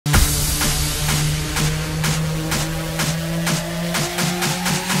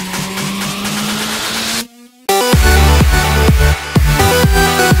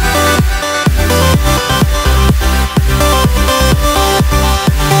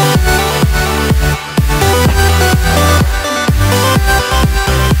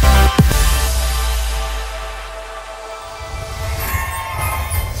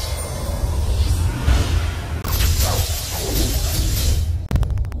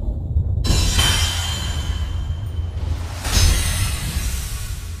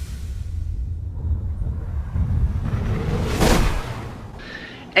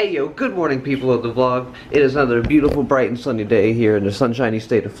Hey yo, good morning people of the vlog. It is another beautiful, bright and sunny day here in the sunshiny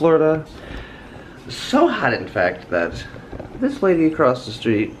state of Florida. So hot in fact that this lady across the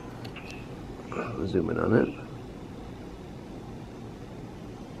street, I'll zoom in on it.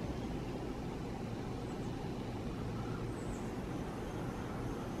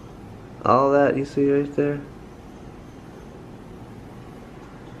 All that you see right there?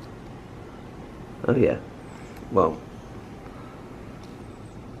 Oh yeah, well,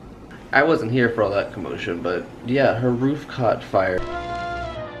 I wasn't here for all that commotion, but yeah, her roof caught fire.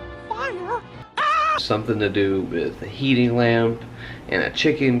 Fire? Ah! Something to do with a heating lamp and a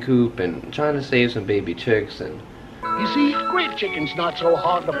chicken coop and trying to save some baby chicks. And you see, great chicken's not so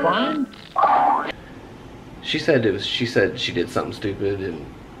hard to find. She said she did something stupid, and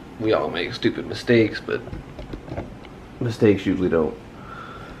we all make stupid mistakes, but mistakes usually don't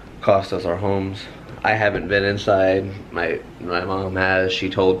cost us our homes. I haven't been inside. My mom has. She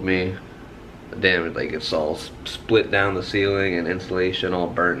told me, damn, like it's all split down the ceiling and insulation all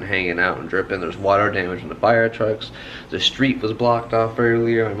burnt and hanging out and dripping. There's water damage in the fire trucks. The street was blocked off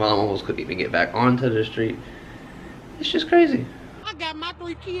earlier. My mom almost couldn't even get back onto the street. It's just crazy. I got my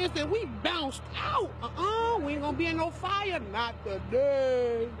 3 kids and we bounced out. We ain't gonna be in no fire, not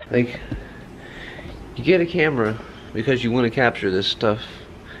today. Like, you get a camera because you want to capture this stuff,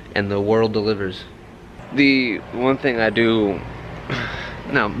 and the world delivers. The one thing I do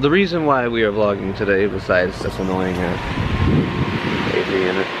now, the reason why we are vlogging today, besides this annoying baby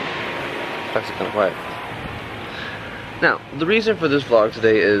in it, it's actually kind of quiet. Now, the reason for this vlog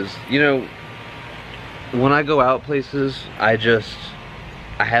today is, you know, when I go out places, I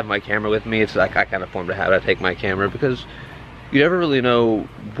have my camera with me. It's like I kind of formed a habit. I take my camera because you never really know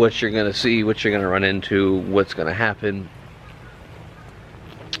what you're gonna see, what you're gonna run into, what's gonna happen.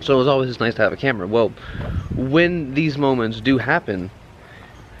 So it's always just nice to have a camera. Well, when these moments do happen,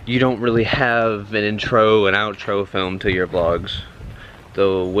 you don't really have an intro and outro film to your vlogs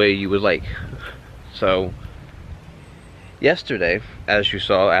the way you would like. So yesterday, as you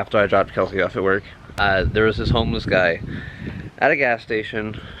saw, after I dropped Kelsey off at work, there was this homeless guy at a gas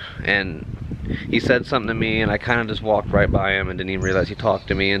station, and he said something to me, and I kind of just walked right by him and didn't even realize he talked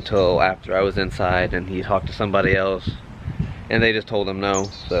to me until after I was inside, and he talked to somebody else, and they just told him no.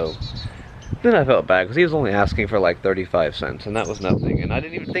 So then I felt bad because he was only asking for like 35 cents, and that was nothing. And I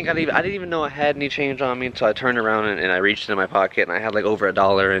didn't even know I had any change on me until I turned around and I reached in my pocket, and I had like over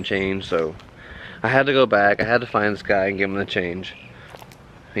 $1 in change. So I had to go back. I had to find this guy and give him the change.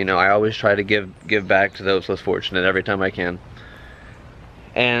 You know, I always try to give back to those less fortunate every time I can.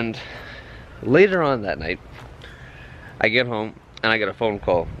 And later on that night, I get home and I get a phone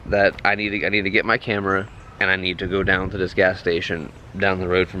call that I need to get my camera and I need to go down to this gas station down the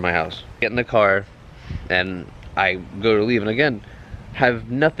road from my house. Get in the car and I go to leave, and again,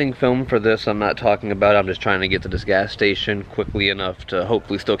 have nothing filmed for this. I'm not talking about it. I'm just trying to get to this gas station quickly enough to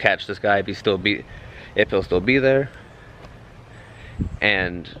hopefully still catch this guy if he'll still be there.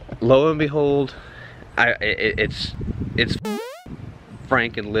 And lo and behold, it's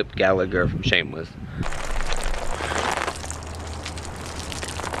Frank and Lip Gallagher from Shameless.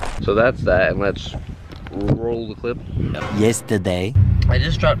 So that's that, and let's roll the clip. Yesterday, I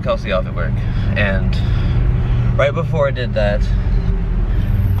just dropped Kelsey off at work, and right before I did that,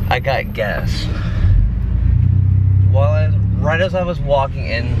 I got gas. Right as I was walking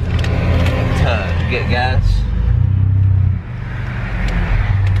in to get gas,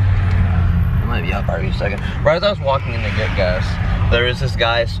 might be out for a second. Right as I was walking in to get gas, there was this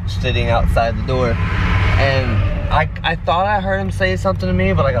guy sitting outside the door, and I thought I heard him say something to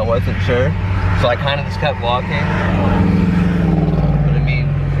me, but like I wasn't sure, so I kind of just kept walking. But I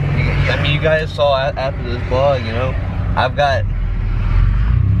mean, you guys saw after this vlog, you know, I've got,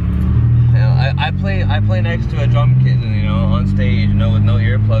 you know, I play next to a drum kit, you know, on stage, you know, with no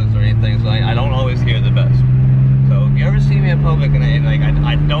earplugs or anything, so I don't always hear the best. So if you ever see me in public and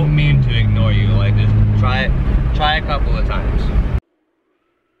I don't mean to ignore you, like just try a couple of times.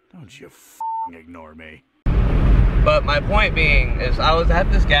 Don't you f***ing ignore me. But my point being is I was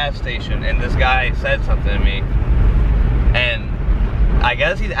at this gas station and this guy said something to me, and I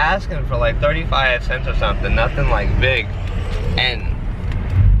guess he's asking for like 35 cents or something, nothing like big. And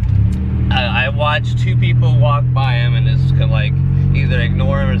I watched 2 people walk by him and just could like either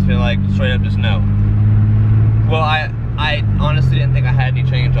ignore him or just be like straight up just no. Well, I honestly didn't think I had any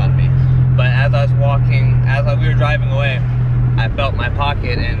change on me, but as I was walking, we were driving away, I felt my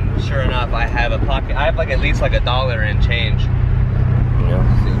pocket, and sure enough, I have like at least like $1 in change. Yeah.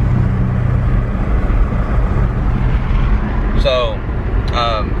 So,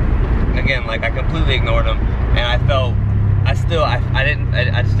 again, like I completely ignored him, and I still,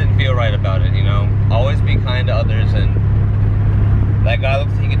 I just didn't feel right about it, you know. Always be kind to others, and that guy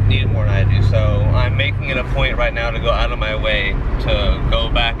looks like he needed more than I do. So I'm making it a point right now to go out of my way to go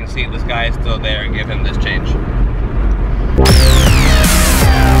back and see if this guy is still there and give him this change.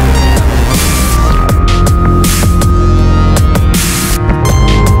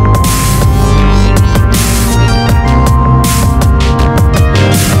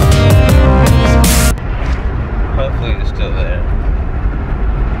 Hopefully he's still there.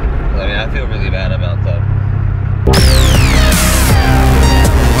 I mean, I feel really bad about that.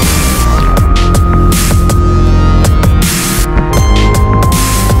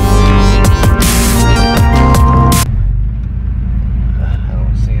 I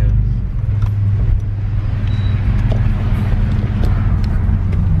don't see him.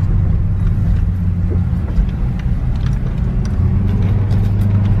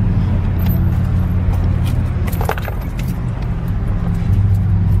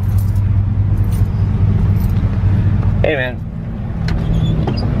 Hey man,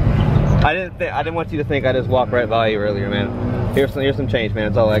 I didn't want you to think I just walked right by you earlier, man. Here's some change, man.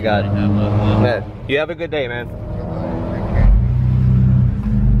 That's all I got. Man, you have a good day, man.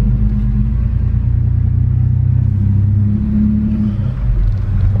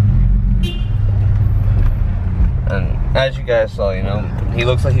 And as you guys saw, you know, he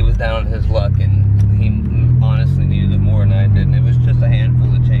looks like he was down on his luck, and he honestly needed it more than I did. And it was just a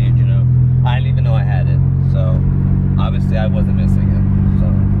handful of change, you know. I didn't even know I had it, so. Obviously, I wasn't missing it. So,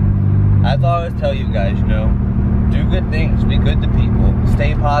 as I always tell you guys, you know, do good things, be good to people,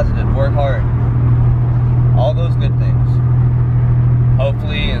 stay positive, work hard. All those good things.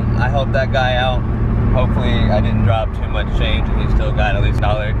 Hopefully, and I helped that guy out. Hopefully, I didn't drop too much change and he still got at least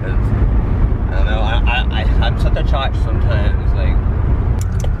 $1, because, I don't know, I'm such a chotch sometimes, like.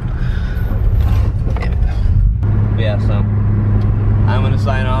 Yeah, so, I'm gonna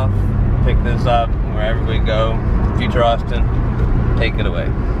sign off, pick this up, wherever we go. Future Austin, take it away.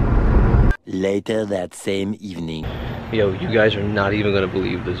 Later that same evening. Yo, you guys are not even gonna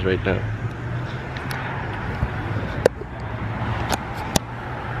believe this right now.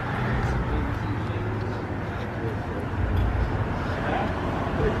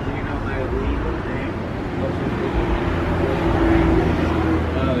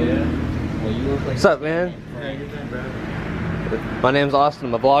 Oh yeah? Well, you look like. What's up, man? Yeah, you're done, bro. My name's Austin.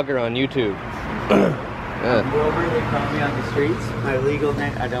 I'm a vlogger on YouTube. I'm Wilbur, they call me on the streets. My legal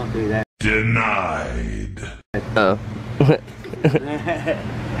name, I don't do that. Denied. Oh.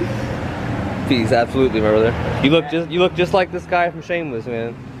 Peace, absolutely, my brother. You look just like this guy from Shameless,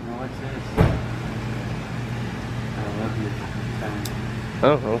 man. What's this? I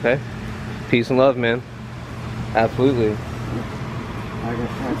love you. Oh, okay. Peace and love, man. Absolutely. I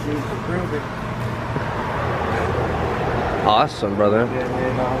guess my shoes to prove it. Awesome, brother.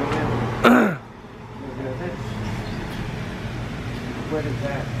 What is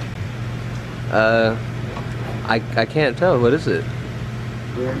that? I can't tell. What is it?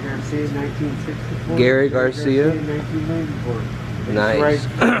 Gary Garcia, 1964. Gary Garcia? 1994. Nice. Right,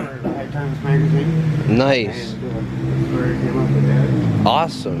 High Times magazine. Nice. And, where he came up with that.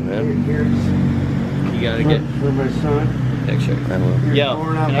 Awesome, man. Here's You gotta get for my son. picture. I will. Here's Yo, Born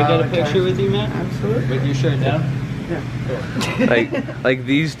can on I get a Valentine's. picture with you, man? Absolutely. With your shirt down? Yeah. Like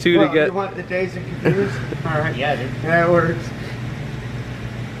these two Well, together. you want the days and confused? Alright. Yeah, dude. That works.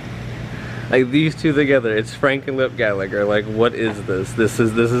 Like these two together. It's Frank and Lip Gallagher. Like, what is this? This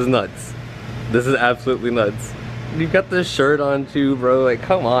is nuts. This is absolutely nuts. You got this shirt on too, bro. Like,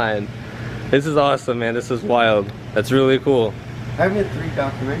 come on. This is awesome, man. This is wild. That's really cool. I've had 3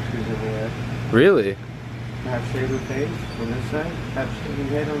 documentaries in my life. Really? Half shaven face on this side, half shaven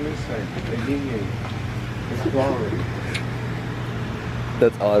head on this side. The yin. It's quality.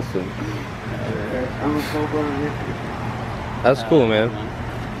 That's awesome. I'm a full-blown hippie. That's cool, man.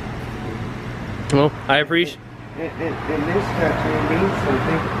 Well, I appreciate. And this tattoo means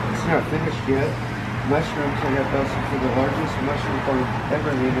something. It's not finished yet. Mushrooms I got busted for the largest mushroom farm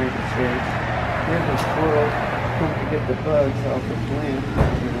ever in the United States. Here's a squirrel come to get the bugs off the plant.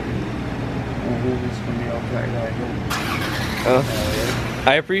 And then it's going to be all tied out.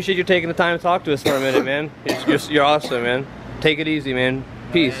 I appreciate you taking the time to talk to us for a minute, man. You're awesome, man. Take it easy, man.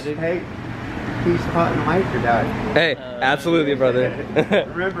 Peace. Hey, peace, pot, and life or die. Hey, absolutely, brother.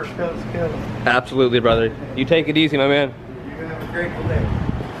 Remember, pills kill. Absolutely, brother. You take it easy, my man. You're going to have a grateful day.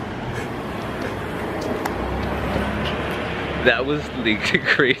 That was the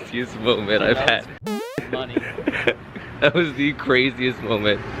craziest moment I've had. Money. That was the craziest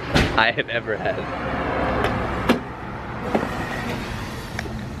moment I had ever had.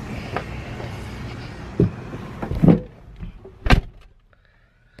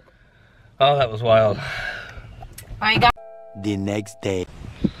 Oh, that was wild. I got The next day.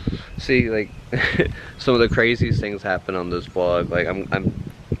 See, like, some of the craziest things happen on this vlog. Like,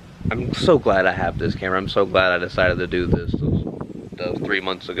 I'm so glad I have this camera. I'm so glad I decided to do this those 3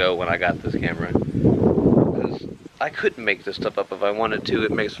 months ago when I got this camera. Because I couldn't make this stuff up if I wanted to.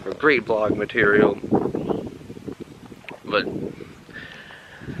 It makes for great vlog material. But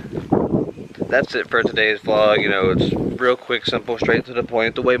that's it for today's vlog. You know, it's real quick, simple, straight to the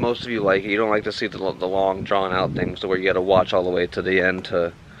point, the way most of you like it. You don't like to see the long, drawn-out things to where you gotta watch all the way to the end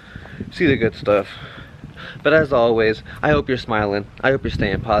to see the good stuff. But as always, I hope you're smiling. I hope you're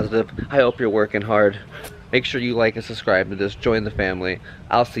staying positive. I hope you're working hard. Make sure you like and subscribe to this. Join the family.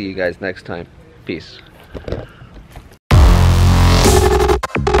 I'll see you guys next time. Peace.